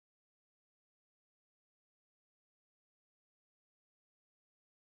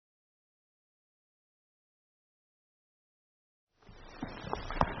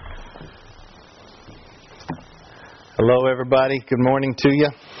Hello, everybody. Good morning to you.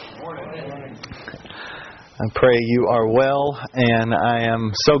 Good morning. I pray you are well, and I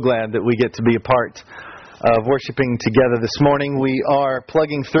am so glad that we get to be a part of worshiping together this morning. We are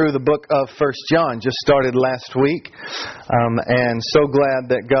plugging through the book of 1 John, just started last week, and so glad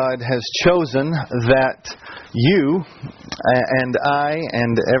that God has chosen that you and I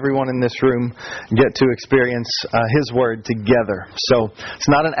and everyone in this room get to experience His Word together. So it's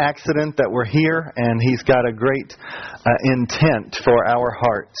not an accident that we're here, and He's got a great intent for our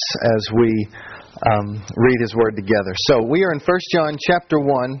hearts as we read His Word together. So we are in 1 John chapter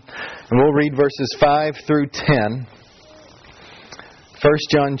 1, and we'll read verses 5 through 10. 1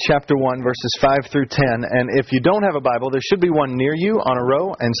 John chapter 1, verses 5 through 10. And if you don't have a Bible, there should be one near you on a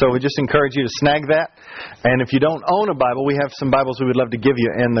row. And so we just encourage you to snag that. And if you don't own a Bible, we have some Bibles we would love to give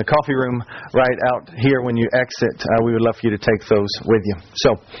you in the coffee room right out here when you exit. We would love for you to take those with you.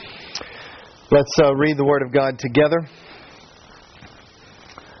 So let's read the Word of God together.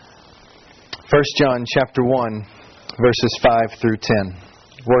 1 John chapter 1, verses 5 through 10.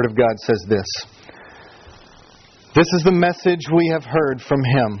 The Word of God says this. This is the message we have heard from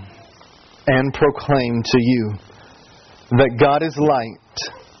Him and proclaim to you, that God is light,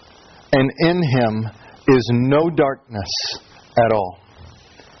 and in Him is no darkness at all.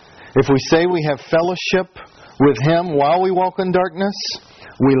 If we say we have fellowship with Him while we walk in darkness,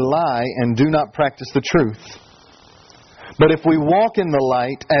 we lie and do not practice the truth. But if we walk in the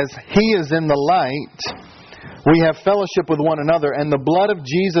light as He is in the light, we have fellowship with one another, and the blood of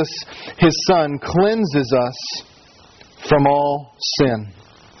Jesus, His Son, cleanses us from all sin.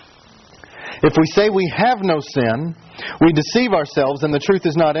 If we say we have no sin, we deceive ourselves and the truth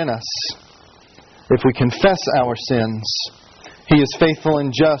is not in us. If we confess our sins, He is faithful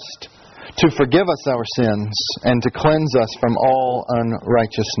and just to forgive us our sins and to cleanse us from all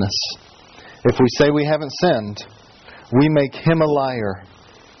unrighteousness. If we say we haven't sinned, we make Him a liar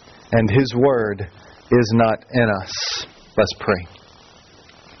and His word is not in us. Let's pray.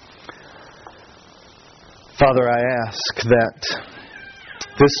 Father, I ask that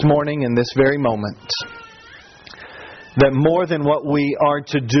this morning, in this very moment, that more than what we are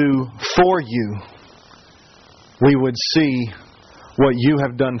to do for You, we would see what You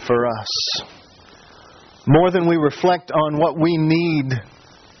have done for us. More than we reflect on what we need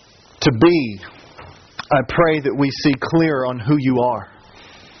to be, I pray that we see clear on who You are.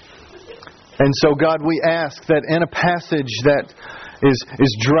 And so, God, we ask that in a passage that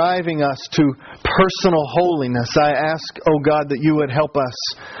is driving us to personal holiness, I ask, oh God, that You would help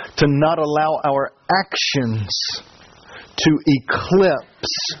us to not allow our actions to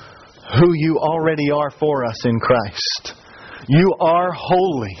eclipse who You already are for us in Christ. You are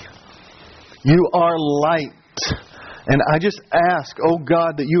holy. You are light. And I just ask, oh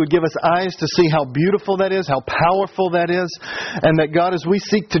God, that You would give us eyes to see how beautiful that is, how powerful that is, and that, God, as we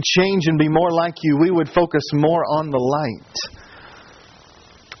seek to change and be more like You, we would focus more on the light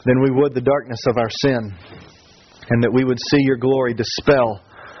than we would the darkness of our sin. And that we would see Your glory dispel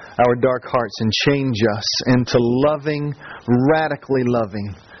our dark hearts and change us into loving, radically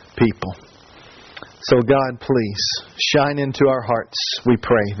loving people. So God, please, shine into our hearts, we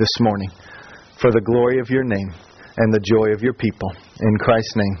pray this morning, for the glory of Your name and the joy of Your people. In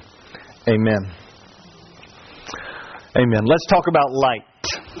Christ's name, amen. Amen. Let's talk about light.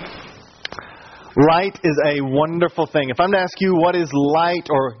 Light is a wonderful thing. If I'm to ask you what is light,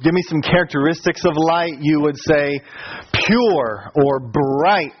 or give me some characteristics of light, you would say pure or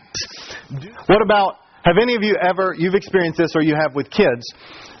bright. What about, have any of you ever, you've experienced this or you have with kids,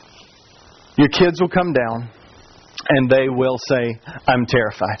 your kids will come down and they will say, I'm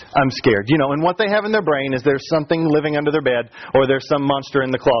terrified, I'm scared. You know, and what they have in their brain is there's something living under their bed or there's some monster in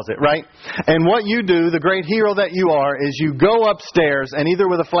the closet, right? And what you do, the great hero that you are, is you go upstairs and either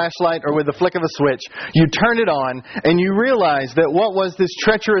with a flashlight or with the flick of a switch, you turn it on and you realize that what was this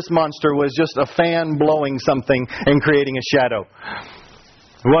treacherous monster was just a fan blowing something and creating a shadow.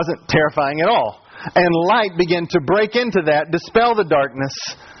 It wasn't terrifying at all. And light began to break into that, dispel the darkness,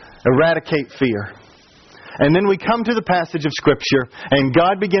 eradicate fear. And then we come to the passage of Scripture, and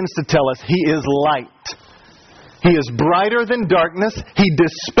God begins to tell us He is light. He is brighter than darkness. He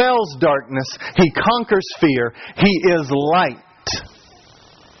dispels darkness. He conquers fear. He is light.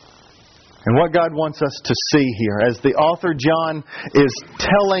 And what God wants us to see here, as the author John is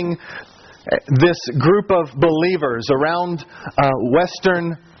telling this group of believers around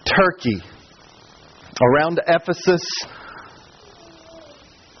Western Turkey, around Ephesus,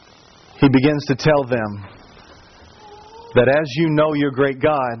 he begins to tell them that as you know your great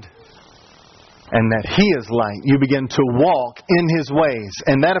God and that He is light, you begin to walk in His ways.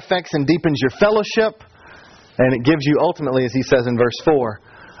 And that affects and deepens your fellowship And it gives you ultimately, as he says in verse 4,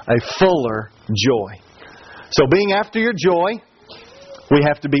 a fuller joy. So being after your joy, we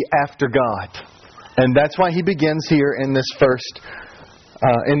have to be after God. And that's why he begins here in this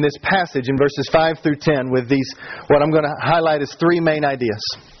in this passage in verses 5 through 10 with these, what I'm going to highlight is three main ideas.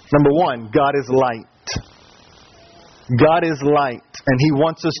 Number one, God is light. God is light, and He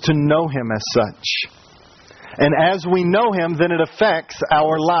wants us to know Him as such. And as we know Him, then it affects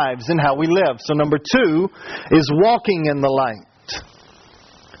our lives and how we live. So number two is walking in the light.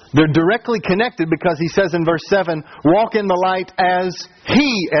 They're directly connected because He says in verse 7, walk in the light as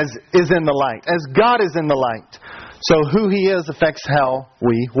He is in the light, as God is in the light. So who He is affects how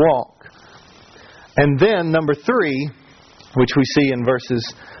we walk. And then number three, which we see in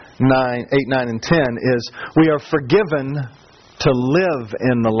verses 8, 9, and 10, is we are forgiven to live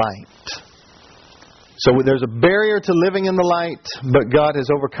in the light. So there's a barrier to living in the light, but God has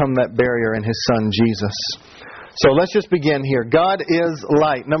overcome that barrier in His Son, Jesus. So let's just begin here. God is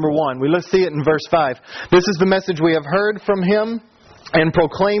light. Number one, let's see it in verse 5. This is the message we have heard from Him and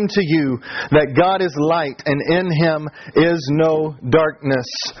proclaim to you, that God is light, and in Him is no darkness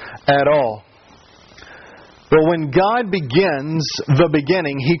at all. Well, when God begins the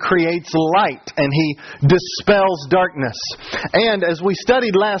beginning, He creates light and He dispels darkness. And as we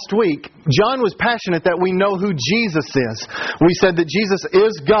studied last week, John was passionate that we know who Jesus is. We said that Jesus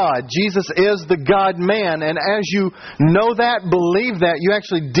is God. Jesus is the God-man. And as you know that, believe that, you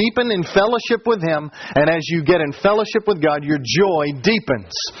actually deepen in fellowship with Him. And as you get in fellowship with God, your joy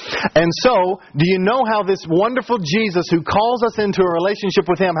deepens. And so, do you know how this wonderful Jesus who calls us into a relationship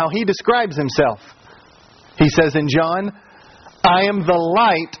with Him, how He describes Himself? He says in John, I am the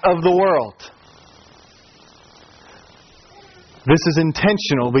light of the world. This is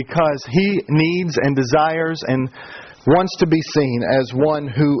intentional because He needs and desires and wants to be seen as one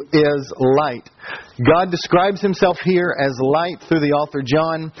who is light. God describes Himself here as light through the author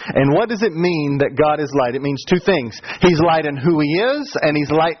John. And what does it mean that God is light? It means two things. He's light in who He is, and He's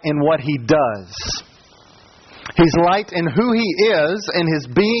light in what He does. He's light in who He is, in His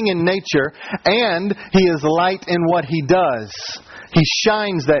being and nature, and He is light in what He does. He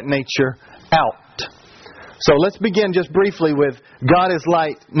shines that nature out. So let's begin just briefly with God is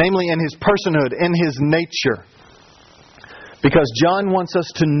light, namely in His personhood, in His nature. Because John wants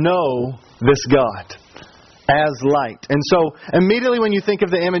us to know this God as light. And so immediately when you think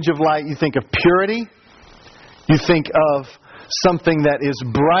of the image of light, you think of purity. You think of something that is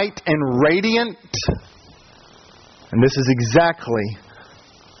bright and radiant. And this is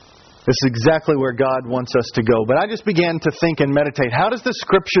exactly where God wants us to go. But I just began to think and meditate. How does the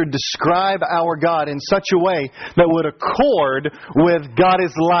Scripture describe our God in such a way that would accord with God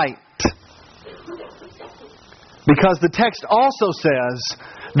is light? Because the text also says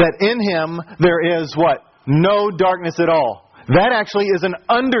that in Him there is what? No darkness at all. That actually is an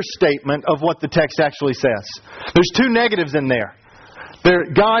understatement of what the text actually says. There's two negatives in there.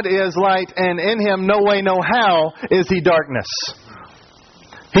 God is light, and in Him, no way, no how, is He darkness.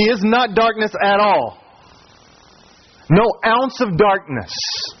 He is not darkness at all. No ounce of darkness.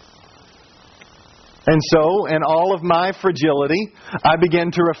 And so, in all of my fragility, I began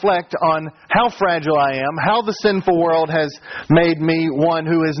to reflect on how fragile I am, how the sinful world has made me one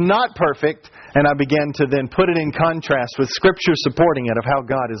who is not perfect, and I began to then put it in contrast with Scripture supporting it of how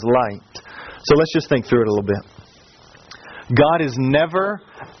God is light. So let's just think through it a little bit. God is never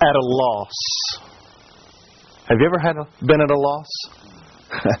at a loss. Have you ever been at a loss?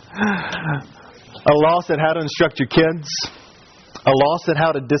 A loss at how to instruct your kids. A loss at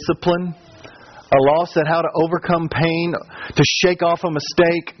how to discipline. A loss at how to overcome pain. To shake off a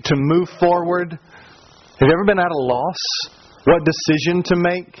mistake. To move forward. Have you ever been at a loss? What decision to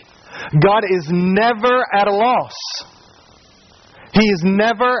make? God is never at a loss. He is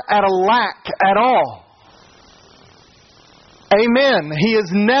never at a lack at all. Amen. He is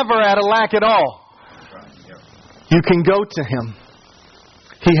never at a lack at all. You can go to Him.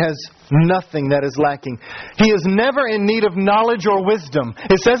 He has nothing that is lacking. He is never in need of knowledge or wisdom.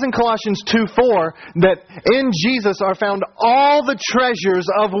 It says in Colossians 2:4 that in Jesus are found all the treasures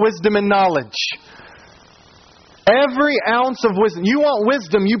of wisdom and knowledge. Every ounce of wisdom. You want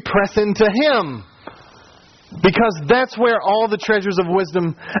wisdom, you press into Him. Because that's where all the treasures of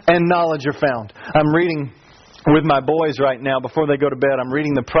wisdom and knowledge are found. I'm reading with my boys right now, before they go to bed, I'm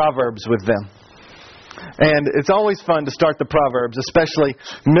reading the Proverbs with them. And it's always fun to start the Proverbs, especially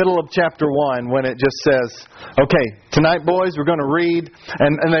middle of chapter 1 when it just says, okay, tonight boys, we're going to read.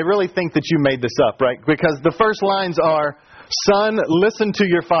 And they really think that you made this up, right? Because the first lines are, son, listen to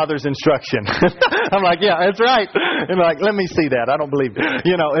your father's instruction. I'm like, yeah, that's right. And they're like, let me see that. I don't believe it.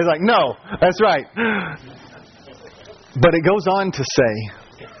 You know, it's like, no, that's right. But it goes on to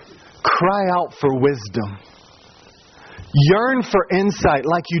say, cry out for wisdom. Yearn for insight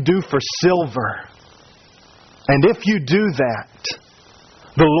like you do for silver. And if you do that,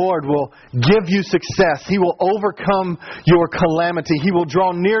 the Lord will give you success. He will overcome your calamity. He will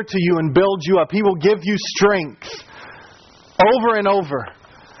draw near to you and build you up. He will give you strength. Over and over.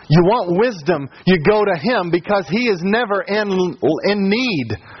 You want wisdom, you go to Him because He is never in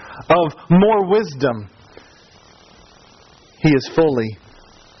need of more wisdom. He is fully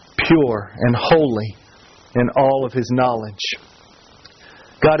pure and holy in all of His knowledge.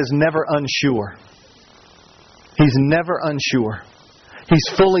 God is never unsure. He's never unsure.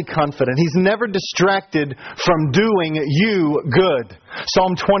 He's fully confident. He's never distracted from doing you good.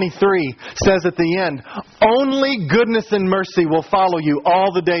 Psalm 23 says at the end, only goodness and mercy will follow you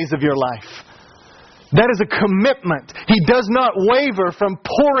all the days of your life. That is a commitment. He does not waver from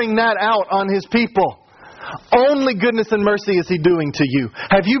pouring that out on His people. Only goodness and mercy is He doing to you.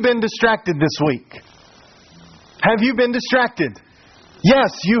 Have you been distracted this week? Have you been distracted?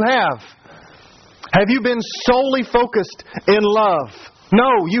 Yes, you have. Have you been solely focused in love?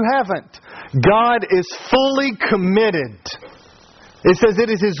 No, you haven't. God is fully committed. It says it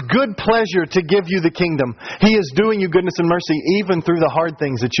is His good pleasure to give you the kingdom. He is doing you goodness and mercy even through the hard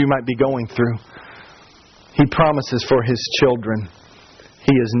things that you might be going through. He promises for His children.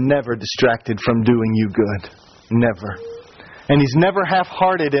 He is never distracted from doing you good. Never. And He's never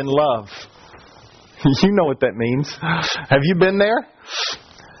half-hearted in love. You know what that means. Have you been there?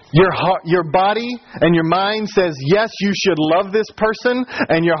 Your body and your mind says, yes, you should love this person.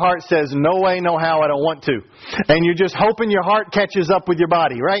 And your heart says, no way, no how, I don't want to. And you're just hoping your heart catches up with your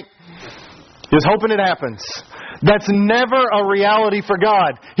body, right? Just hoping it happens. That's never a reality for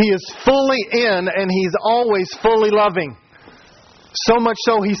God. He is fully in and He's always fully loving. So much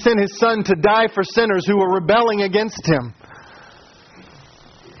so, He sent His Son to die for sinners who were rebelling against Him.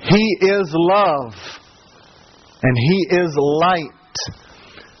 He is love. And He is light.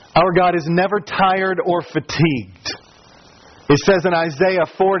 Our God is never tired or fatigued. It says in Isaiah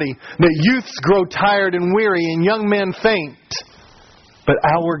 40 that youths grow tired and weary and young men faint. But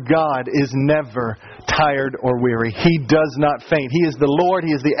our God is never tired or weary. He does not faint. He is the Lord.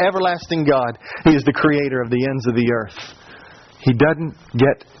 He is the everlasting God. He is the creator of the ends of the earth. He doesn't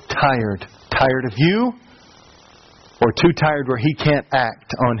get tired. Tired of you? Or too tired where He can't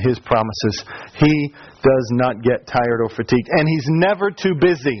act on His promises. He does not get tired or fatigued. And He's never too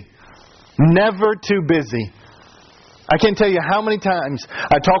busy. Never too busy. I can't tell you how many times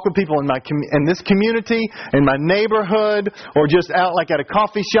I talk with people in this community, in my neighborhood, or just out like at a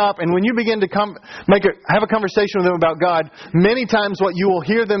coffee shop. And when you begin to have a conversation with them about God, many times what you will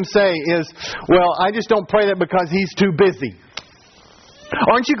hear them say is, well, I just don't pray that because He's too busy.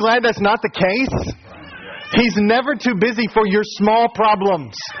 Aren't you glad that's not the case? He's never too busy for your small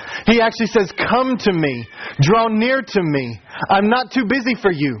problems. He actually says, come to me. Draw near to me. I'm not too busy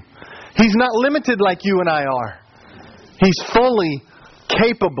for you. He's not limited like you and I are. He's fully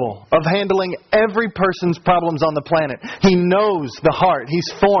capable of handling every person's problems on the planet. He knows the heart.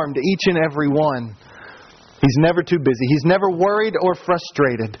 He's formed each and every one. He's never too busy. He's never worried or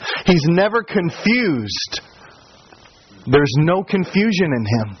frustrated. He's never confused. There's no confusion in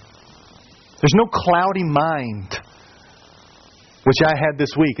Him. There's no cloudy mind, which I had this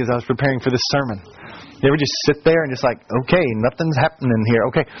week as I was preparing for this sermon. You ever just sit there and just like, okay, nothing's happening here.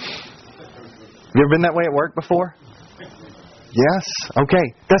 Okay. Have you ever been that way at work before? Yes.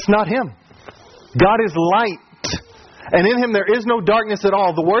 Okay. That's not Him. God is light. And in Him there is no darkness at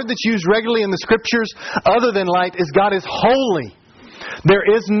all. The word that's used regularly in the Scriptures other than light is God is holy. There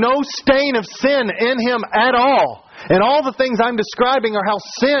is no stain of sin in Him at all. And all the things I'm describing are how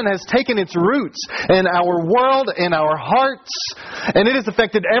sin has taken its roots in our world, in our hearts, and it has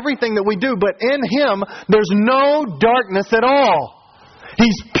affected everything that we do. But in Him, there's no darkness at all.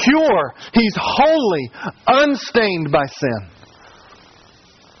 He's pure. He's holy, unstained by sin.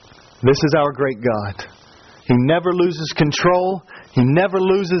 This is our great God. He never loses control. He never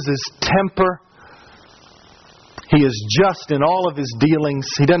loses His temper. He is just in all of His dealings.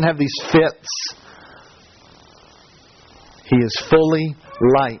 He doesn't have these fits. He is fully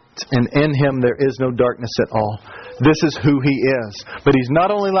light, and in Him there is no darkness at all. This is who He is. But He's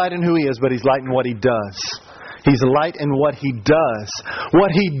not only light in who He is, but He's light in what He does. He's light in what He does.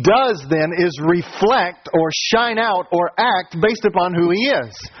 What He does then is reflect or shine out or act based upon who He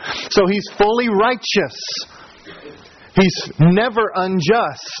is. So He's fully righteous. He's never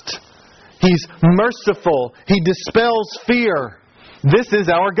unjust. He's merciful. He dispels fear. This is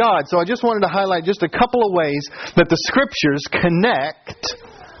our God. So I just wanted to highlight just a couple of ways that the Scriptures connect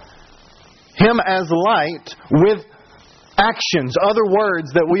Him as light with actions, other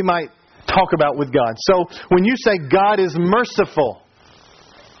words that we might talk about with God. So when you say God is merciful,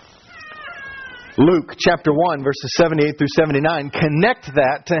 Luke chapter 1 verses 78 through 79, connect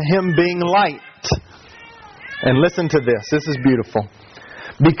that to Him being light. And listen to this. This is beautiful.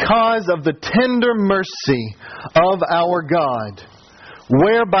 Because of the tender mercy of our God,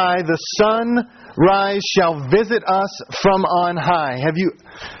 whereby the sunrise shall visit us from on high.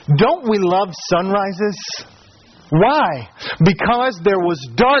 Don't we love sunrises? Why? Because there was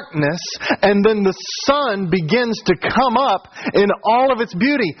darkness, and then the sun begins to come up in all of its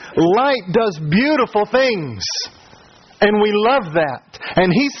beauty. Light does beautiful things. And we love that.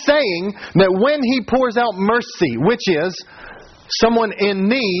 And He's saying that when He pours out mercy, which is someone in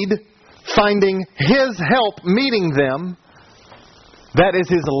need finding His help meeting them, that is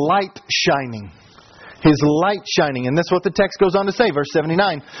His light shining. His light shining. And that's what the text goes on to say, verse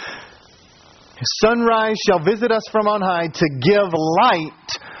 79. Sunrise shall visit us from on high to give light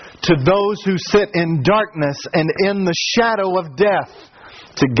to those who sit in darkness and in the shadow of death,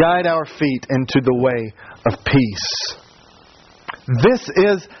 to guide our feet into the way of peace. This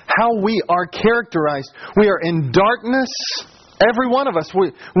is how we are characterized. We are in darkness. Every one of us,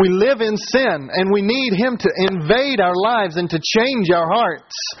 we live in sin, and we need Him to invade our lives and to change our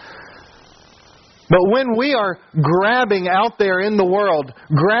hearts. But when we are grabbing out there in the world,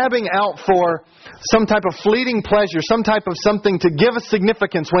 grabbing out for some type of fleeting pleasure, some type of something to give us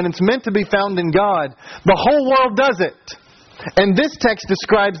significance when it's meant to be found in God, the whole world does it. And this text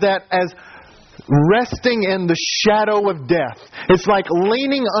describes that as resting in the shadow of death. It's like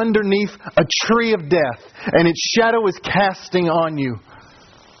leaning underneath a tree of death, and its shadow is casting on you.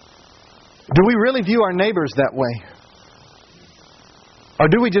 Do we really view our neighbors that way? Or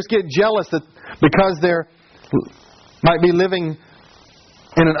do we just get jealous that because they're might be living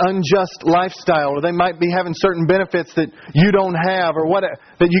in an unjust lifestyle, or they might be having certain benefits that you don't have, or what,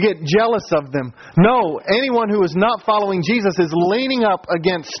 that you get jealous of them? No, anyone who is not following Jesus is leaning up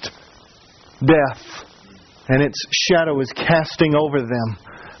against death, and its shadow is casting over them.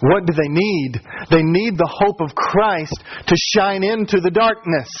 What do they need? They need the hope of Christ to shine into the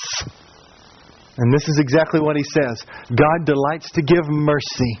darkness. And this is exactly what He says. God delights to give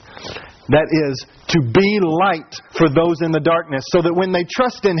mercy. That is, to be light for those in the darkness, so that when they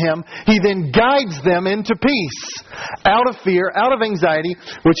trust in Him, He then guides them into peace, out of fear, out of anxiety,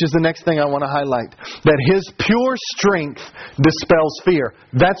 which is the next thing I want to highlight. That His pure strength dispels fear.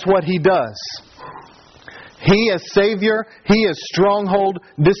 That's what He does. He as Savior, He as stronghold,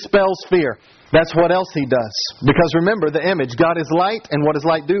 dispels fear. That's what else He does. Because remember the image. God is light, and what does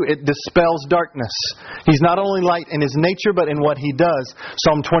light do? It dispels darkness. He's not only light in His nature, but in what He does.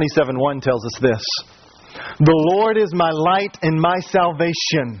 Psalm 27:1 tells us this. The Lord is my light and my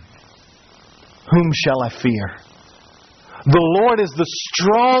salvation. Whom shall I fear? The Lord is the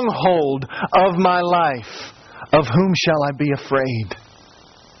stronghold of my life. Of whom shall I be afraid?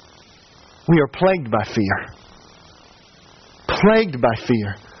 We are plagued by fear. Plagued by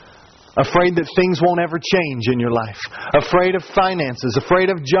fear. Afraid that things won't ever change in your life. Afraid of finances. Afraid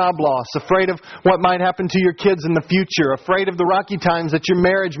of job loss. Afraid of what might happen to your kids in the future. Afraid of the rocky times that your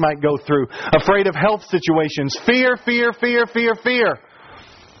marriage might go through. Afraid of health situations. Fear, fear, fear, fear, fear.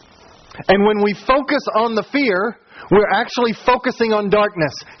 And when we focus on the fear, we're actually focusing on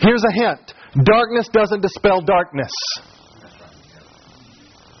darkness. Here's a hint. Darkness doesn't dispel darkness.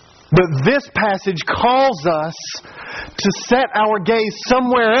 But this passage calls us to set our gaze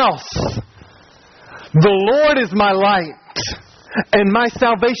somewhere else. The Lord is my light and my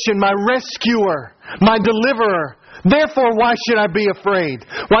salvation, my rescuer, my deliverer. Therefore, why should I be afraid?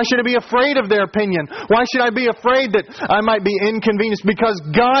 Why should I be afraid of their opinion? Why should I be afraid that I might be inconvenienced? Because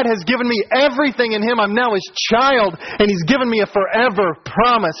God has given me everything in Him. I'm now His child, and He's given me a forever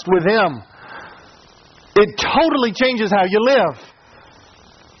promise with Him. It totally changes how you live.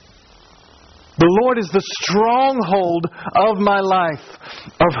 The Lord is the stronghold of my life.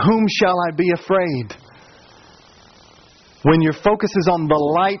 Of whom shall I be afraid? When your focus is on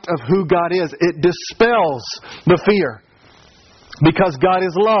the light of who God is, it dispels the fear. Because God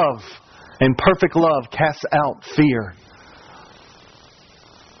is love, and perfect love casts out fear.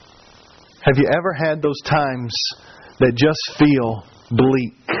 Have you ever had those times that just feel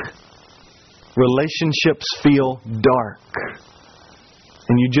bleak? Relationships feel dark.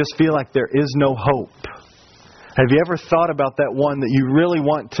 And you just feel like there is no hope. Have you ever thought about that one that you really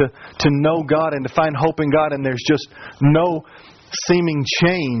want to know God and to find hope in God, and there's just no seeming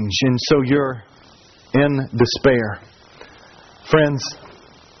change, and so you're in despair? Friends,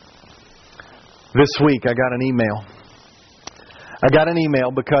 this week I got an email. I got an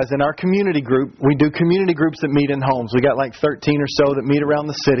email because in our community group, we do community groups that meet in homes. We got like 13 or so that meet around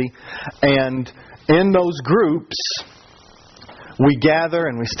the city. And in those groups, we gather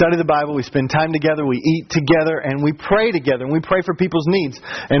and we study the Bible, we spend time together, we eat together, and we pray together, and we pray for people's needs.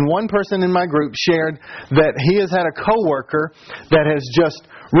 And one person in my group shared that he has had a coworker that has just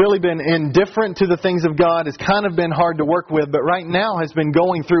really been indifferent to the things of God, has kind of been hard to work with, but right now has been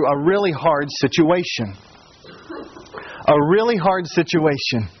going through a really hard situation. A really hard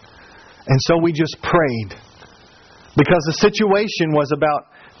situation. And so we just prayed. Because the situation was about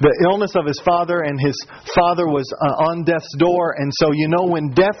the illness of his father, and his father was on death's door. And so, you know,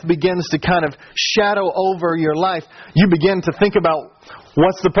 when death begins to kind of shadow over your life, you begin to think about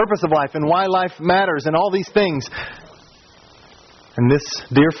what's the purpose of life and why life matters and all these things. And this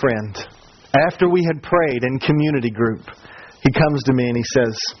dear friend, after we had prayed in community group, he comes to me and he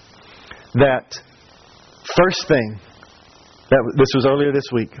says that first thing, this was earlier this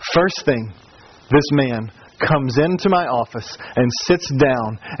week, first thing, this man comes into my office and sits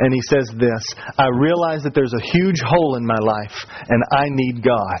down and he says this: I realize that there's a huge hole in my life and I need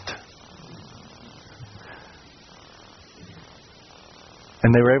God.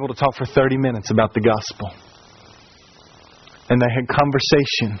 And they were able to talk for 30 minutes about the gospel. And they had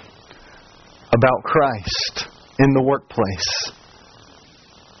conversation about Christ in the workplace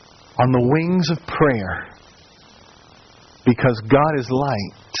on the wings of prayer, because God is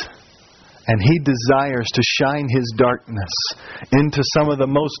light. And He desires to shine His darkness into some of the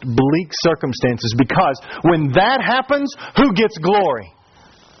most bleak circumstances. Because when that happens, who gets glory?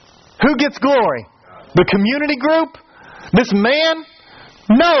 Who gets glory? The community group? This man?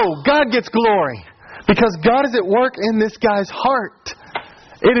 No, God gets glory. Because God is at work in this guy's heart.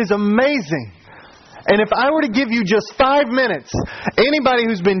 It is amazing. And if I were to give you just 5 minutes, anybody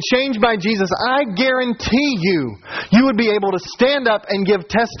who's been changed by Jesus, I guarantee you would be able to stand up and give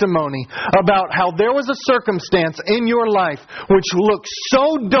testimony about how there was a circumstance in your life which looked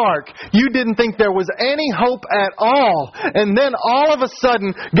so dark, you didn't think there was any hope at all. And then all of a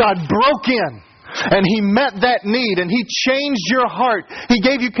sudden, God broke in. And He met that need, and He changed your heart. He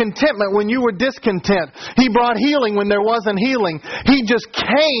gave you contentment when you were discontent. He brought healing when there wasn't healing. He just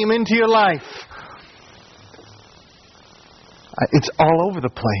came into your life. It's all over the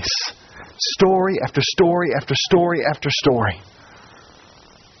place. Story after story after story after story.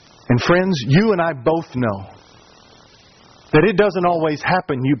 And friends, you and I both know that it doesn't always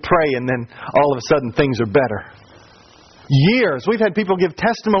happen. You pray and then all of a sudden things are better. Years. We've had people give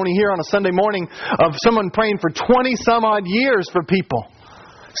testimony here on a Sunday morning of someone praying for 20 some odd years for people,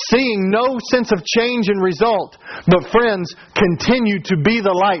 seeing no sense of change and result. But friends, continue to be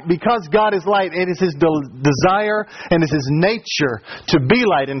the light. Because God is light, it is His desire and it is His nature to be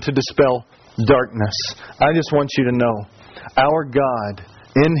light and to dispel darkness. I just want you to know, our God,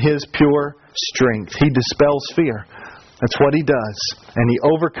 in His pure strength, He dispels fear. That's what He does. And He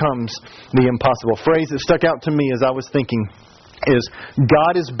overcomes the impossible. Phrase that stuck out to me as I was thinking is,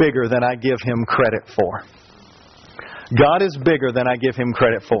 God is bigger than I give Him credit for. God is bigger than I give Him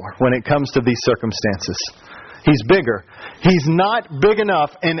credit for when it comes to these circumstances. He's bigger. He's not big enough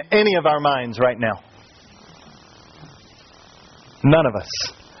in any of our minds right now. None of us.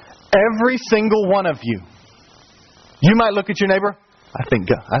 Every single one of you. You might look at your neighbor. I think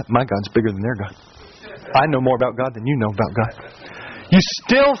my God's bigger than their God. I know more about God than you know about God. You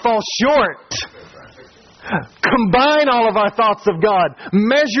still fall short. Combine all of our thoughts of God.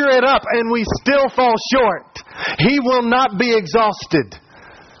 Measure it up and we still fall short. He will not be exhausted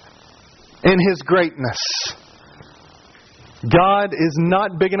in His greatness. God is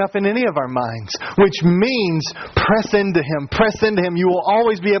not big enough in any of our minds, which means press into Him. Press into Him. You will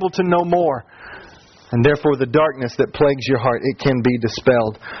always be able to know more. And therefore the darkness that plagues your heart, it can be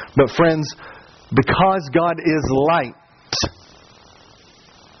dispelled. But friends, because God is light,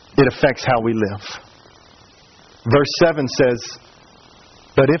 it affects how we live. Verse 7 says,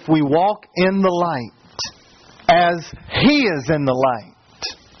 but if we walk in the light, as He is in the light,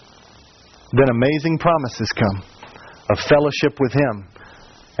 then amazing promises come of fellowship with Him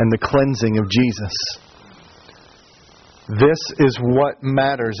and the cleansing of Jesus. This is what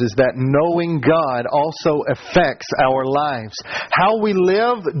matters, is that knowing God also affects our lives. How we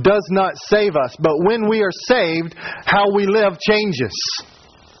live does not save us, but when we are saved, how we live changes.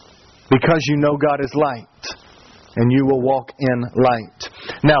 Because you know God is light, and you will walk in light.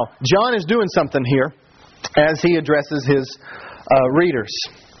 Now, John is doing something here as he addresses his readers.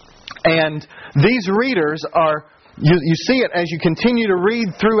 And these readers are, you see it as you continue to read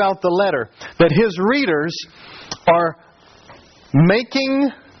throughout the letter, that his readers are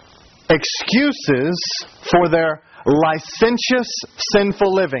making excuses for their licentious,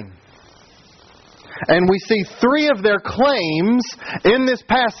 sinful living. And we see three of their claims in this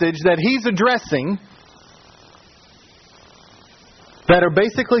passage that he's addressing that are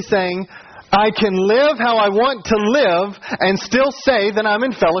basically saying, I can live how I want to live and still say that I'm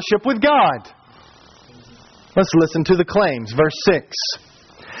in fellowship with God. Let's listen to the claims. Verse 6.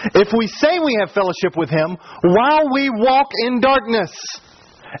 If we say we have fellowship with Him while we walk in darkness,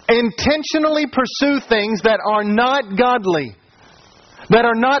 intentionally pursue things that are not godly, that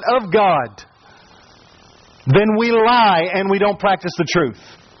are not of God, then we lie and we don't practice the truth.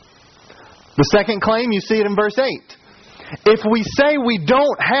 The second claim, you see it in verse 8. If we say we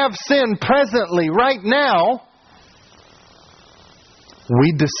don't have sin presently, right now,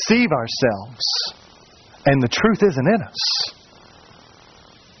 we deceive ourselves and the truth isn't in us.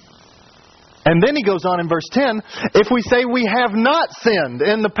 And then he goes on in verse 10, if we say we have not sinned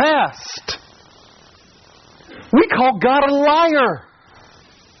in the past, we call God a liar.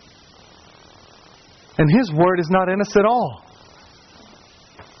 And His word is not in us at all.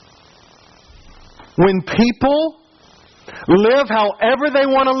 When people live however they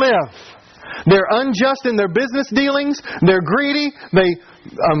want to live, they're unjust in their business dealings, they're greedy, they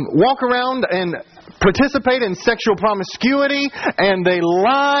walk around and participate in sexual promiscuity, and they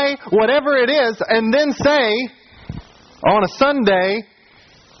lie, whatever it is, and then say on a Sunday,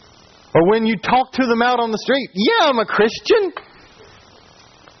 or when you talk to them out on the street, yeah, I'm a Christian.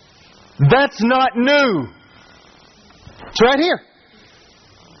 That's not new. It's right here.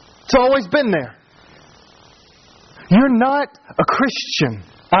 It's always been there. You're not a Christian,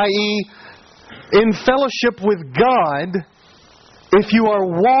 i.e., in fellowship with God, if you are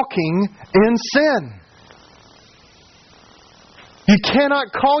walking in sin. You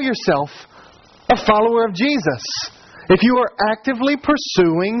cannot call yourself a follower of Jesus if you are actively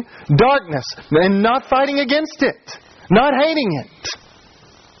pursuing darkness and not fighting against it, not hating it.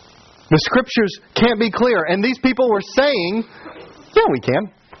 The Scriptures can't be clearer. And these people were saying, yeah, we can.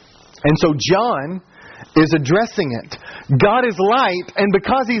 And so John is addressing it. God is light, and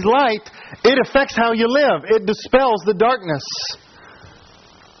because He's light, it affects how you live. It dispels the darkness.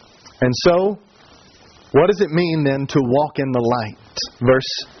 And so, what does it mean then to walk in the light?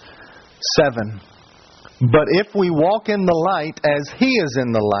 Verse 7. But if we walk in the light as He is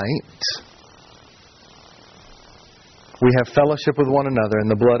in the light, we have fellowship with one another,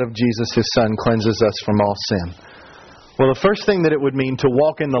 and the blood of Jesus, His Son, cleanses us from all sin. Well, the first thing that it would mean to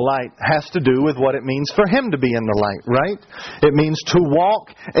walk in the light has to do with what it means for Him to be in the light, right? It means to walk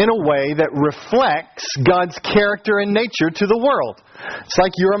in a way that reflects God's character and nature to the world. It's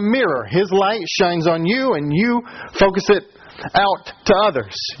like you're a mirror. His light shines on you and you focus it out to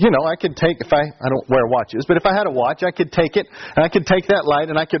others. You know, I could take, I don't wear watches, but if I had a watch, I could take it and I could take that light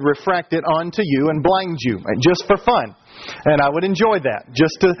and I could refract it onto you and blind you just for fun. And I would enjoy that,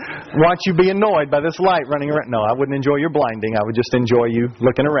 just to watch you be annoyed by this light running around. No, I wouldn't enjoy your blinding. I would just enjoy you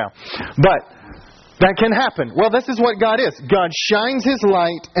looking around. But that can happen. Well, this is what God is. God shines His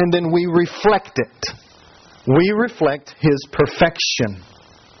light and then we reflect it. We reflect His perfection.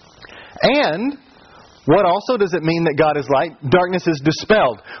 And what also does it mean that God is light? Darkness is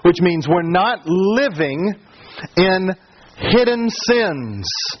dispelled, which means we're not living in hidden sins.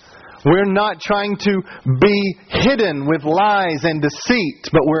 We're not trying to be hidden with lies and deceit,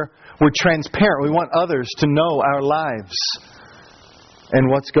 but we're transparent. We want others to know our lives and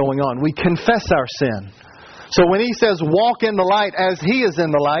what's going on. We confess our sin. So when He says walk in the light as He is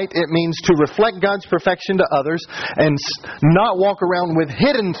in the light, it means to reflect God's perfection to others and not walk around with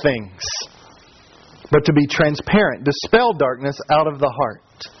hidden things, but to be transparent, dispel darkness out of the heart.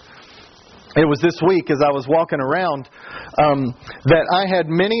 It was this week as I was walking around that I had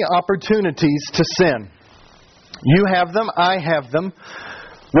many opportunities to sin. You have them, I have them.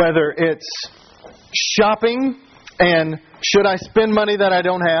 Whether it's shopping and should I spend money that I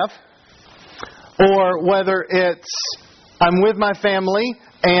don't have, or whether it's I'm with my family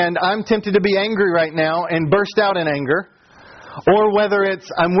and I'm tempted to be angry right now and burst out in anger, or whether it's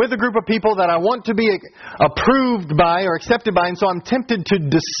I'm with a group of people that I want to be approved by or accepted by, and so I'm tempted to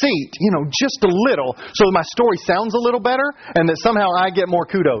deceit, just a little, so that my story sounds a little better and that somehow I get more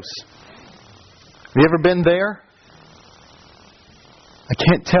kudos. Have you ever been there? I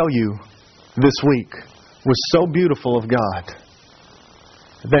can't tell you this week was so beautiful of God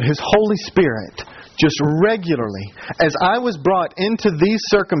that His Holy Spirit just regularly, as I was brought into these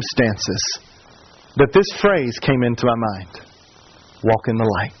circumstances, that this phrase came into my mind. Walk in the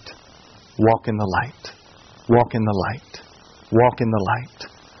light. Walk in the light. Walk in the light. Walk in the light.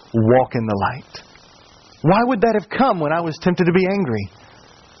 Walk in the light. Why would that have come when I was tempted to be angry?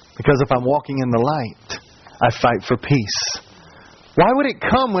 Because if I'm walking in the light, I fight for peace. Why would it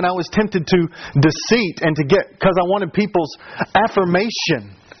come when I was tempted to deceit and because I wanted people's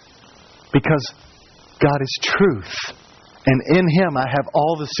affirmation? Because God is truth. And in Him I have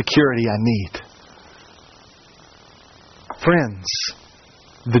all the security I need. Friends,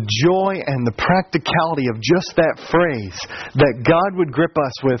 the joy and the practicality of just that phrase, that God would grip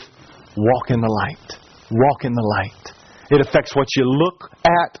us with, walk in the light. Walk in the light. It affects what you look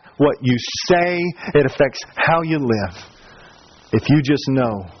at, what you say. It affects how you live. If you just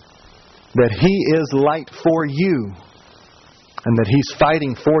know that He is light for you and that He's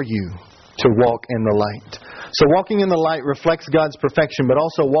fighting for you to walk in the light. So walking in the light reflects God's perfection, but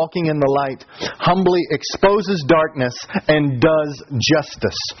also walking in the light humbly exposes darkness and does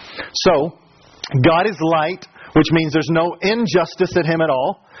justice. So, God is light, which means there's no injustice at Him at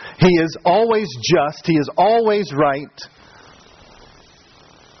all. He is always just. He is always right.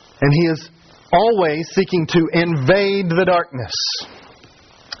 And He is always seeking to invade the darkness.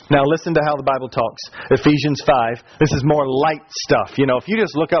 Now listen to how the Bible talks. Ephesians 5. This is more light stuff. You know, if you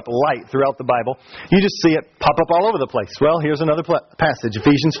just look up light throughout the Bible, you just see it pop up all over the place. Well, here's another passage.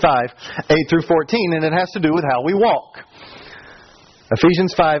 Ephesians 5, 8 through 14, and it has to do with how we walk.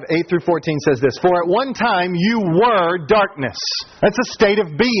 Ephesians 5, 8 through 14 says this. For at one time you were darkness. That's a state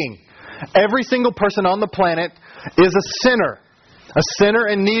of being. Every single person on the planet is a sinner. A sinner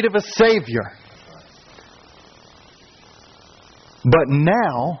in need of a Savior. But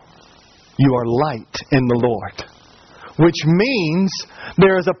now you are light in the Lord. Which means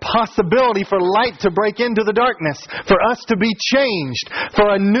there is a possibility for light to break into the darkness. For us to be changed.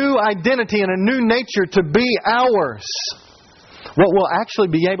 For a new identity and a new nature to be ours. What we'll actually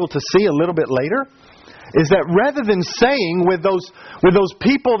be able to see a little bit later is that rather than saying with those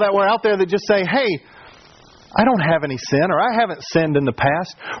people that were out there that just say, hey, I don't have any sin, or I haven't sinned in the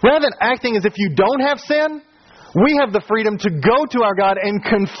past. Rather than acting as if you don't have sin, we have the freedom to go to our God and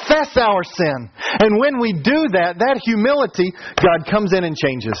confess our sin. And when we do that, that humility, God comes in and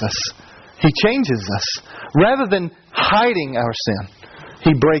changes us. He changes us. Rather than hiding our sin,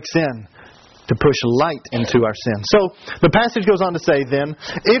 He breaks in to push light into our sin. So, the passage goes on to say then,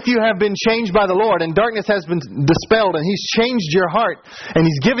 if you have been changed by the Lord and darkness has been dispelled and He's changed your heart and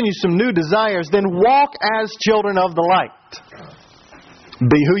He's given you some new desires, then walk as children of the light.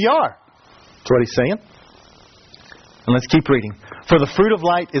 Be who you are. That's what He's saying. And let's keep reading. For the fruit of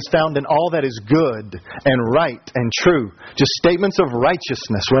light is found in all that is good and right and true. Just statements of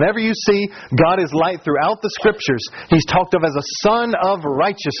righteousness. Whenever you see God is light throughout the Scriptures, He's talked of as a son of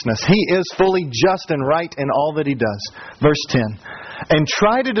righteousness. He is fully just and right in all that He does. Verse 10. And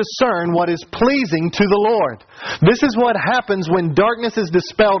try to discern what is pleasing to the Lord. This is what happens when darkness is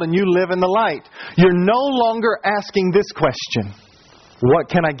dispelled and you live in the light. You're no longer asking this question.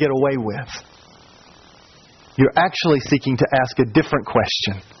 What can I get away with? You're actually seeking to ask a different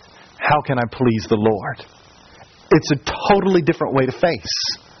question. How can I please the Lord? It's a totally different way to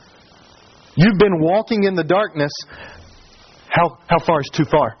face. You've been walking in the darkness. How far is too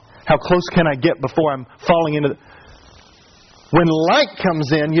far? How close can I get before I'm falling into When light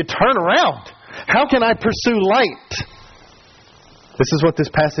comes in, you turn around. How can I pursue light? This is what this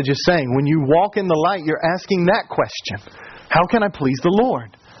passage is saying. When you walk in the light, you're asking that question. How can I please the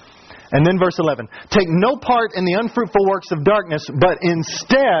Lord? And then verse 11. Take no part in the unfruitful works of darkness, but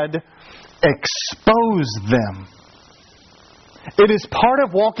instead expose them. It is part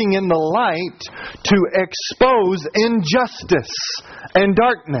of walking in the light to expose injustice and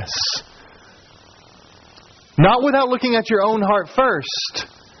darkness. Not without looking at your own heart first,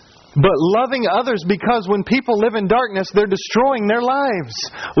 but loving others, because when people live in darkness, they're destroying their lives.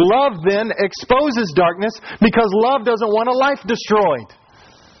 Love then exposes darkness because love doesn't want a life destroyed.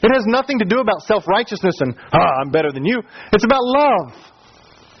 It has nothing to do about self-righteousness and, I'm better than you. It's about love.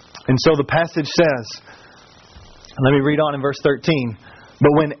 And so the passage says, let me read on in verse 13.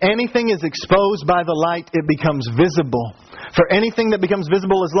 But when anything is exposed by the light, it becomes visible. For anything that becomes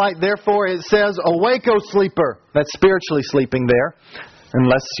visible is light. Therefore it says, awake, O sleeper. That's spiritually sleeping there.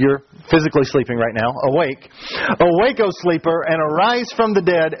 Unless you're physically sleeping right now. Awake. Awake, O sleeper, and arise from the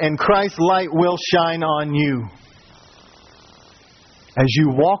dead, and Christ's light will shine on you. As you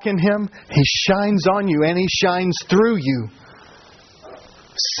walk in Him, He shines on you and He shines through you.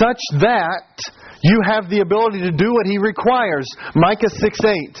 Such that you have the ability to do what He requires. Micah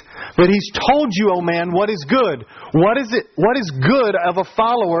 6:8. That He's told you, O man, what is good. What is good of a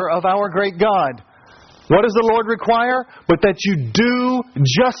follower of our great God? What does the Lord require? But that you do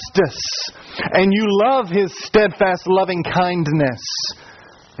justice. And you love His steadfast loving kindness.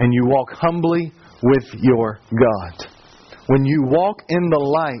 And you walk humbly with your God. When you walk in the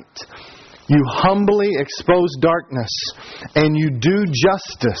light, You humbly expose darkness, and you do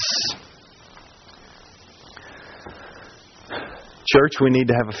justice. Church, we need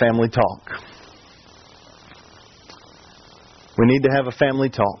to have a family talk. We need to have a family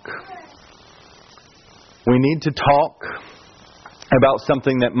talk. We need to talk about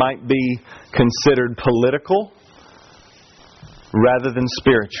something that might be considered political rather than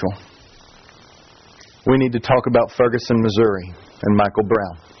spiritual. We need to talk about Ferguson, Missouri, and Michael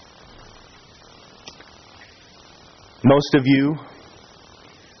Brown. Most of you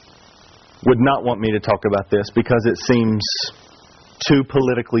would not want me to talk about this because it seems too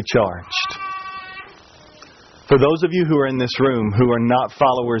politically charged. For those of you who are in this room who are not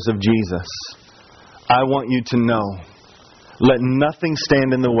followers of Jesus, I want you to know, let nothing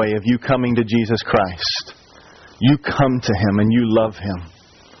stand in the way of you coming to Jesus Christ. You come to Him and you love Him.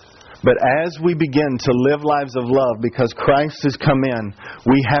 But as we begin to live lives of love because Christ has come in,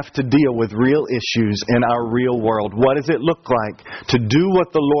 we have to deal with real issues in our real world. What does it look like to do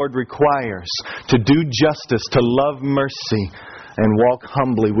what the Lord requires, to do justice, to love mercy, and walk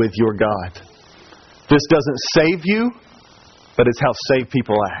humbly with your God? This doesn't save you, but it's how saved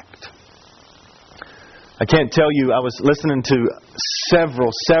people act. I can't tell you, I was listening to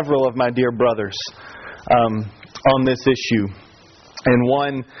several of my dear brothers on this issue. And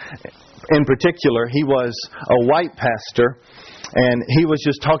one in particular, he was a white pastor, and he was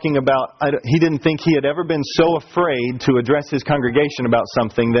just talking about, he didn't think he had ever been so afraid to address his congregation about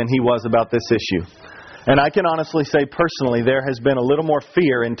something than he was about this issue. And I can honestly say personally, there has been a little more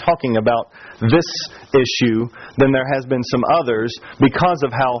fear in talking about this issue than there has been some others because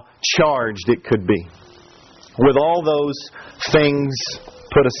of how charged it could be. With all those things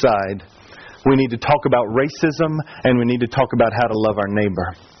put aside, we need to talk about racism, and we need to talk about how to love our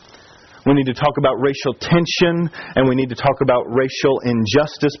neighbor. We need to talk about racial tension, and we need to talk about racial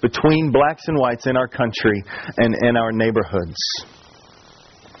injustice between blacks and whites in our country and in our neighborhoods.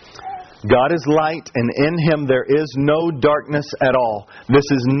 God is light, and in Him there is no darkness at all. This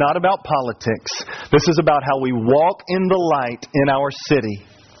is not about politics. This is about how we walk in the light in our city.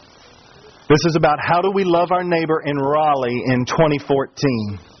 This is about how do we love our neighbor in Raleigh in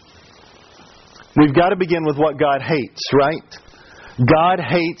 2014. We've got to begin with what God hates, right? God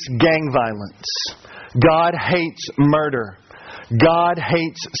hates gang violence. God hates murder. God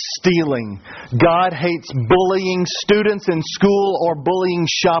hates stealing. God hates bullying students in school or bullying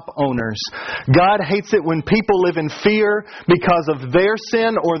shop owners. God hates it when people live in fear because of their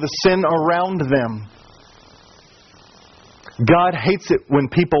sin or the sin around them. God hates it when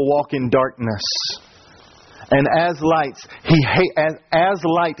people walk in darkness. And as light, He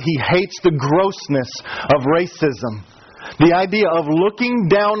hates the grossness of racism. The idea of looking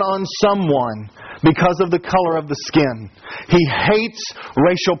down on someone because of the color of the skin. He hates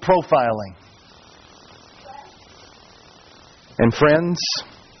racial profiling. And friends,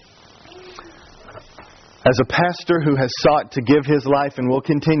 as a pastor who has sought to give his life and will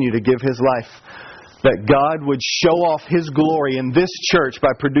continue to give his life, that God would show off His glory in this church by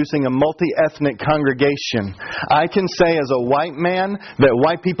producing a multi-ethnic congregation, I can say as a white man that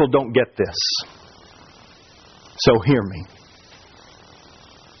white people don't get this. So hear me.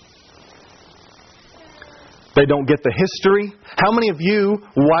 They don't get the history. How many of you,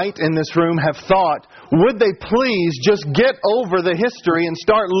 white in this room, have thought, would they please just get over the history and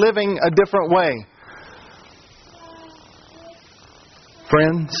start living a different way?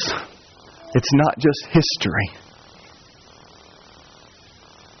 Friends, it's not just history.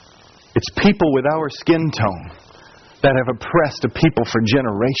 It's people with our skin tone that have oppressed a people for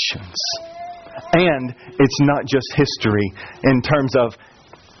generations. And it's not just history in terms of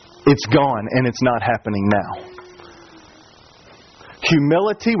it's gone and it's not happening now.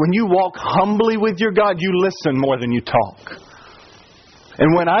 Humility, when you walk humbly with your God, you listen more than you talk.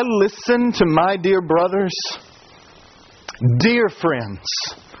 And when I listen to my dear brothers, dear friends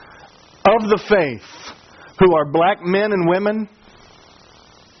of the faith, who are black men and women,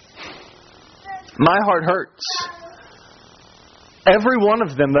 my heart hurts. Every one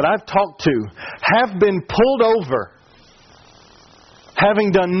of them that I've talked to have been pulled over,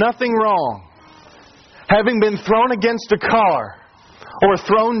 having done nothing wrong, having been thrown against a car or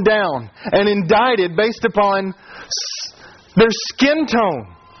thrown down and indicted based upon their skin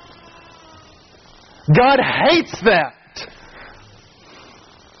tone. God hates that.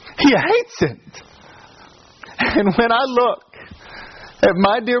 He hates it. And when I look at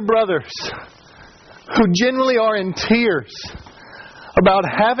my dear brothers who genuinely are in tears about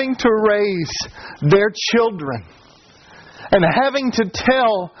having to raise their children and having to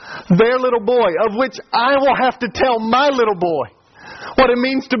tell their little boy, of which I will have to tell my little boy, what it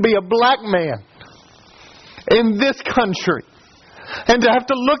means to be a black man in this country. And to have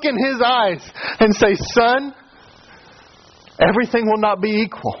to look in his eyes and say, son, everything will not be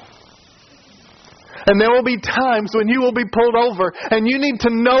equal. And there will be times when you will be pulled over and you need to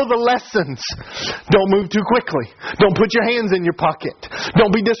know the lessons. Don't move too quickly. Don't put your hands in your pocket.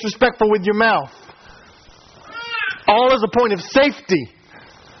 Don't be disrespectful with your mouth. All as a point of safety.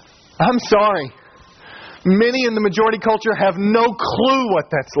 I'm sorry. Many in the majority culture have no clue what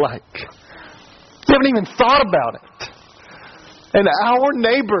that's like. They haven't even thought about it. And our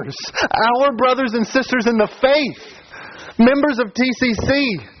neighbors, our brothers and sisters in the faith, members of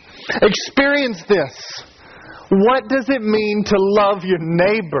TCC, experience this. What does it mean to love your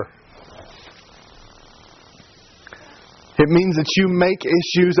neighbor? It means that you make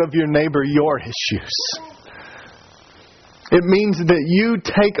issues of your neighbor your issues. It means that you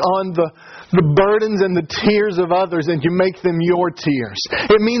take on the burdens and the tears of others and you make them your tears.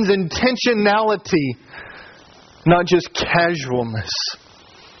 It means intentionality, not just casualness.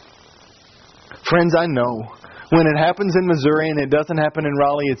 Friends, I know when it happens in Missouri and it doesn't happen in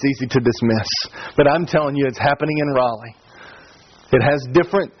Raleigh, it's easy to dismiss. But I'm telling you, it's happening in Raleigh. It has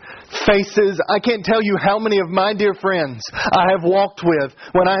different faces. I can't tell you how many of my dear friends I have walked with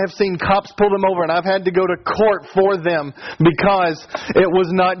when I have seen cops pull them over and I've had to go to court for them because it was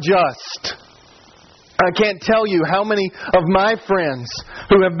not just. I can't tell you how many of my friends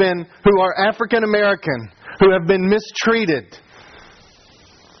who are African American, who have been mistreated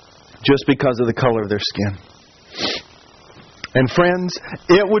just because of the color of their skin. And friends,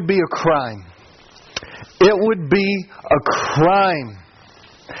 it would be a crime. It would be a crime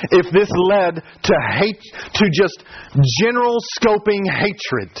if this led to hate, to just general scoping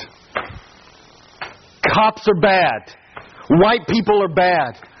hatred. Cops are bad. White people are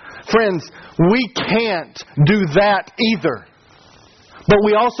bad. Friends, we can't do that either. But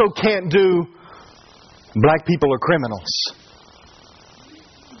we also can't do black people are criminals.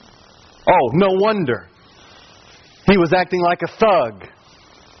 Oh, no wonder. He was acting like a thug.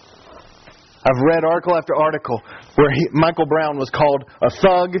 I've read article after article where Michael Brown was called a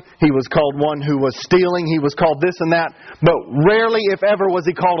thug. He was called one who was stealing. He was called this and that. But rarely, if ever, was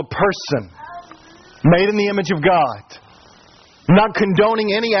he called a person made in the image of God. Not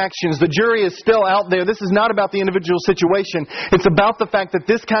condoning any actions. The jury is still out there. This is not about the individual situation. It's about the fact that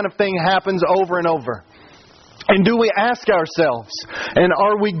this kind of thing happens over and over. And do we ask ourselves, and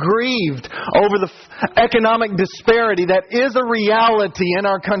are we grieved over the economic disparity that is a reality in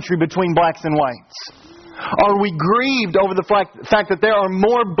our country between blacks and whites? Are we grieved over the fact that there are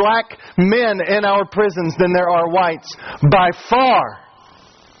more black men in our prisons than there are whites? By far.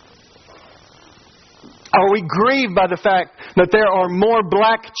 Are we grieved by the fact that there are more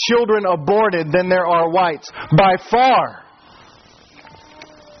black children aborted than there are whites? By far.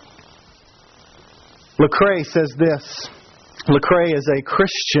 Lecrae says this. Lecrae is a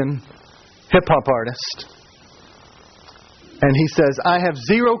Christian hip-hop artist. And he says, I have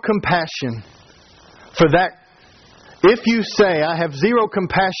zero compassion for that. If you say, I have zero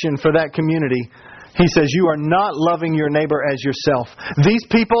compassion for that community, he says, you are not loving your neighbor as yourself. These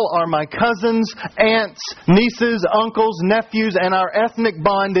people are my cousins, aunts, nieces, uncles, nephews, and our ethnic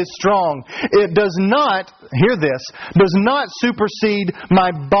bond is strong. It does not, hear this, does not supersede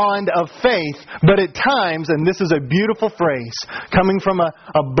my bond of faith, but at times, and this is a beautiful phrase, coming from a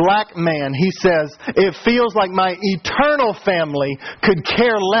black man, he says, it feels like my eternal family could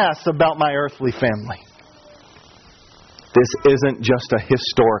care less about my earthly family. This isn't just a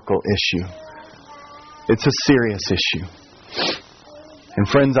historical issue. It's a serious issue. And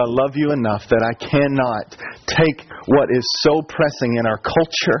friends, I love you enough that I cannot take what is so pressing in our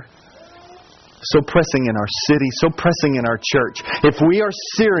culture, so pressing in our city, so pressing in our church. If we are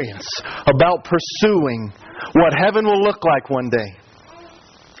serious about pursuing what heaven will look like one day,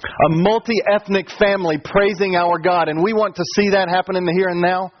 a multi-ethnic family praising our God, and we want to see that happen in the here and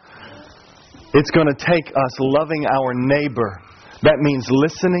now, it's going to take us loving our neighbor. That means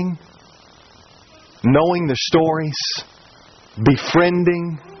listening, knowing the stories,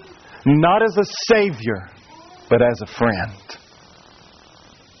 befriending, not as a savior, but as a friend.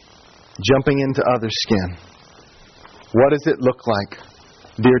 Jumping into others' skin. What does it look like,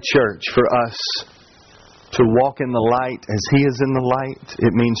 dear church, for us to walk in the light as He is in the light?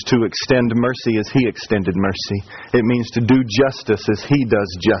 It means to extend mercy as He extended mercy. It means to do justice as He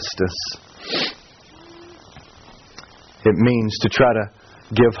does justice. It means to try to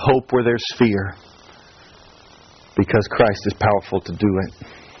give hope where there's fear, because Christ is powerful to do it.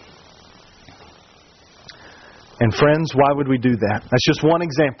 And friends, why would we do that? That's just one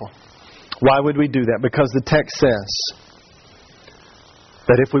example. Why would we do that? Because the text says,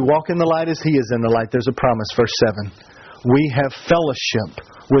 That if we walk in the light as He is in the light, there's a promise, verse 7. We have fellowship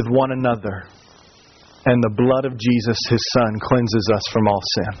with one another, and the blood of Jesus, His Son, cleanses us from all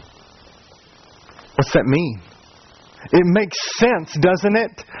sin. What's that mean? It makes sense, doesn't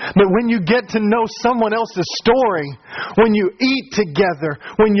it? That when you get to know someone else's story, when you eat together,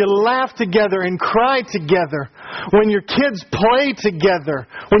 when you laugh together and cry together, when your kids play together,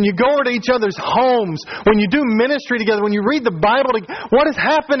 when you go over to each other's homes, when you do ministry together, when you read the Bible together, what is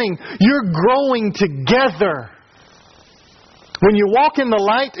happening? You're growing together. When you walk in the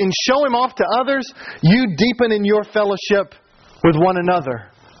light and show Him off to others, you deepen in your fellowship with one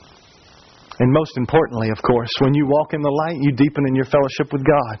another. And most importantly, of course, when you walk in the light, you deepen in your fellowship with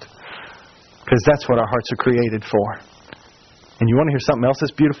God. Because that's what our hearts are created for. And you want to hear something else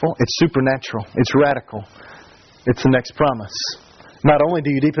that's beautiful? It's supernatural. It's radical. It's the next promise. Not only do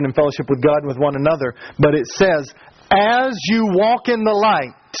you deepen in fellowship with God and with one another, but it says, as you walk in the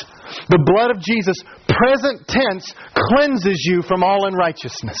light, the blood of Jesus, present tense, cleanses you from all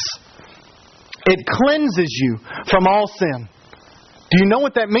unrighteousness. It cleanses you from all sin. Do you know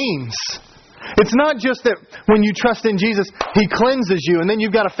what that means? It's not just that when you trust in Jesus, He cleanses you and then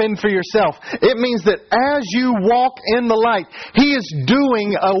you've got to fend for yourself. It means that as you walk in the light, He is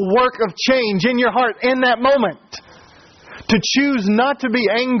doing a work of change in your heart in that moment. To choose not to be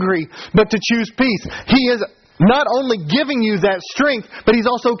angry, but to choose peace. He is not only giving you that strength, but He's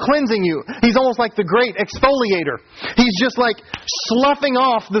also cleansing you. He's almost like the great exfoliator. He's just like sloughing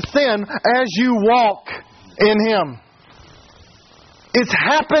off the sin as you walk in Him. It's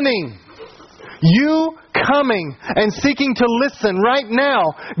happening. You coming and seeking to listen right now,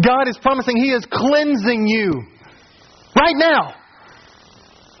 God is promising He is cleansing you. Right now.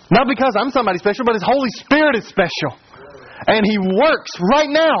 Not because I'm somebody special, but His Holy Spirit is special. And He works right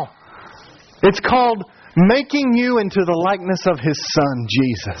now. It's called making you into the likeness of His Son,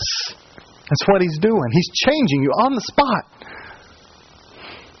 Jesus. That's what He's doing. He's changing you on the spot.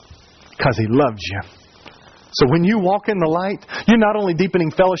 Because He loves you. So when you walk in the light, you're not only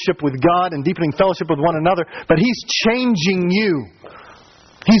deepening fellowship with God and deepening fellowship with one another, but He's changing you.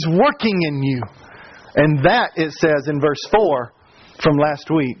 He's working in you. And that, it says in verse 4 from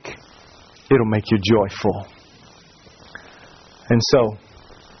last week, it'll make you joyful. And so,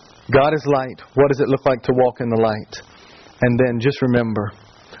 God is light. What does it look like to walk in the light? And then just remember,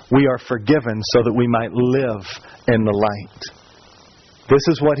 we are forgiven so that we might live in the light. This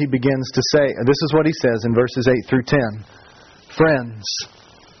is what He begins to say. This is what He says in verses 8 through 10. Friends,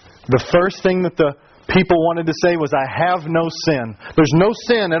 the first thing that the people wanted to say was, I have no sin. There's no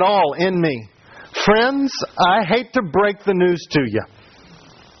sin at all in me. Friends, I hate to break the news to you.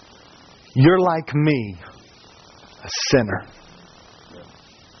 You're like me, a sinner.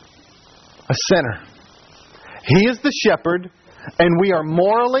 A sinner. He is the shepherd, and we are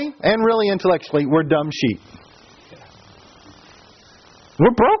morally and really intellectually, we're dumb sheep.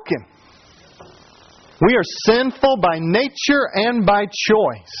 We're broken. We are sinful by nature and by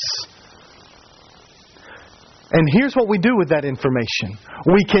choice. And here's what we do with that information.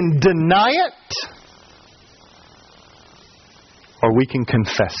 We can deny it, or we can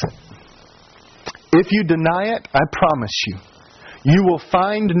confess it. If you deny it, I promise you, you will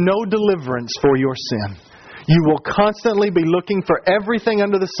find no deliverance for your sin. You will constantly be looking for everything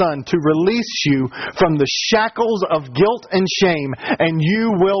under the sun to release you from the shackles of guilt and shame, and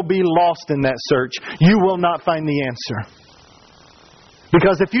you will be lost in that search. You will not find the answer.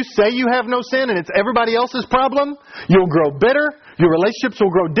 Because if you say you have no sin and it's everybody else's problem, you'll grow bitter, your relationships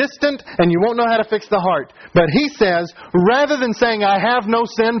will grow distant, and you won't know how to fix the heart. But He says, rather than saying, I have no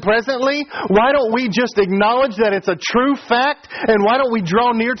sin presently, why don't we just acknowledge that it's a true fact, and why don't we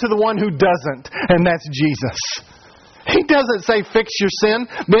draw near to the one who doesn't? And that's Jesus. He doesn't say, fix your sin,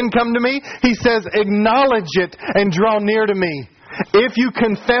 then come to me. He says, acknowledge it and draw near to me. If you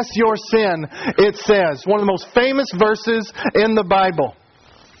confess your sin, it says, one of the most famous verses in the Bible,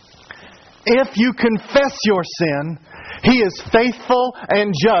 if you confess your sin, He is faithful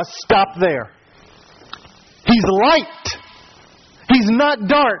and just. Stop there. He's light. He's not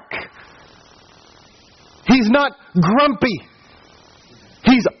dark. He's not grumpy.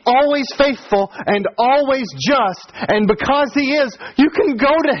 He's always faithful and always just. And because He is, you can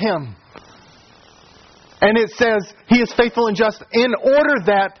go to Him. And it says He is faithful and just in order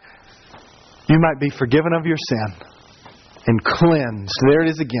that you might be forgiven of your sin and cleansed. There it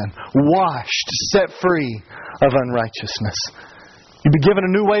is again. Washed, set free of unrighteousness. You've been given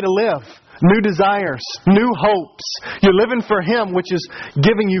a new way to live. New desires. New hopes. You're living for Him, which is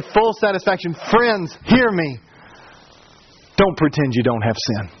giving you full satisfaction. Friends, hear me. Don't pretend you don't have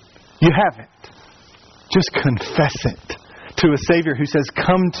sin. You have it. Just confess it. to a Savior who says,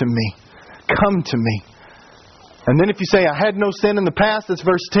 come to me. Come to me. And then if you say, I had no sin in the past, that's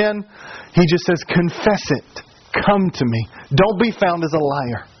verse 10. He just says, confess it. Come to me. Don't be found as a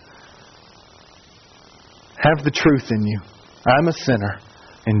liar. Have the truth in you. I'm a sinner.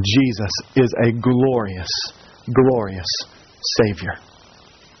 And Jesus is a glorious, glorious Savior.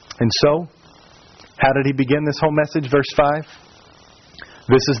 And so, how did He begin this whole message? Verse 5.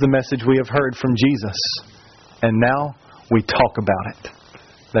 This is the message we have heard from Jesus. And now we talk about it.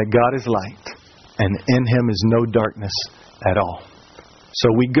 That God is light. And in Him is no darkness at all. So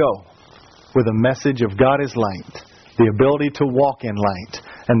we go with a message of God is light. The ability to walk in light.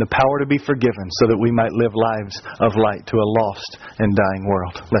 And the power to be forgiven so that we might live lives of light to a lost and dying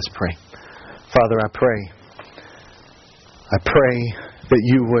world. Let's pray. Father, I pray that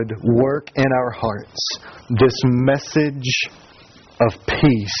You would work in our hearts this message of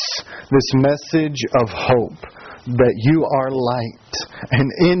peace, this message of hope, that You are light,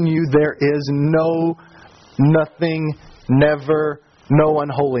 and in You there is nothing, never, no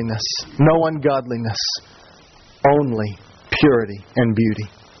unholiness, no ungodliness, only purity and beauty.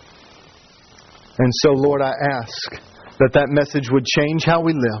 And so, Lord, I ask that message would change how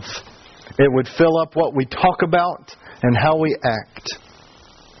we live. It would fill up what we talk about and how we act.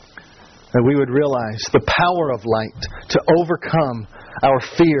 That we would realize the power of light to overcome our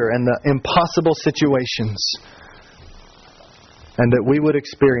fear and the impossible situations. And that we would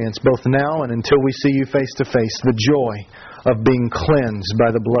experience both now and until we see You face to face the joy of being cleansed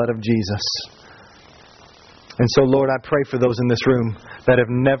by the blood of Jesus. And so, Lord, I pray for those in this room that have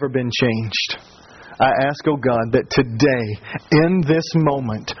never been changed. I ask, oh God, that today, in this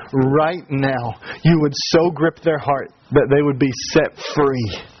moment, right now, You would so grip their heart that they would be set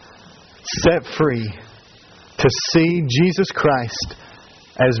free to see Jesus Christ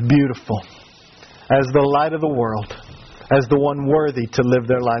as beautiful, as the light of the world, as the one worthy to live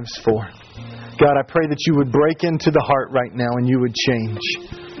their lives for. God, I pray that You would break into the heart right now and You would change.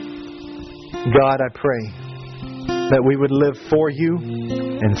 God, I pray that we would live for You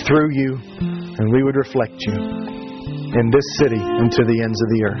and through You, and we would reflect You in this city and to the ends of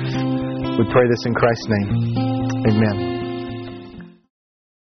the earth. We pray this in Christ's name. Amen.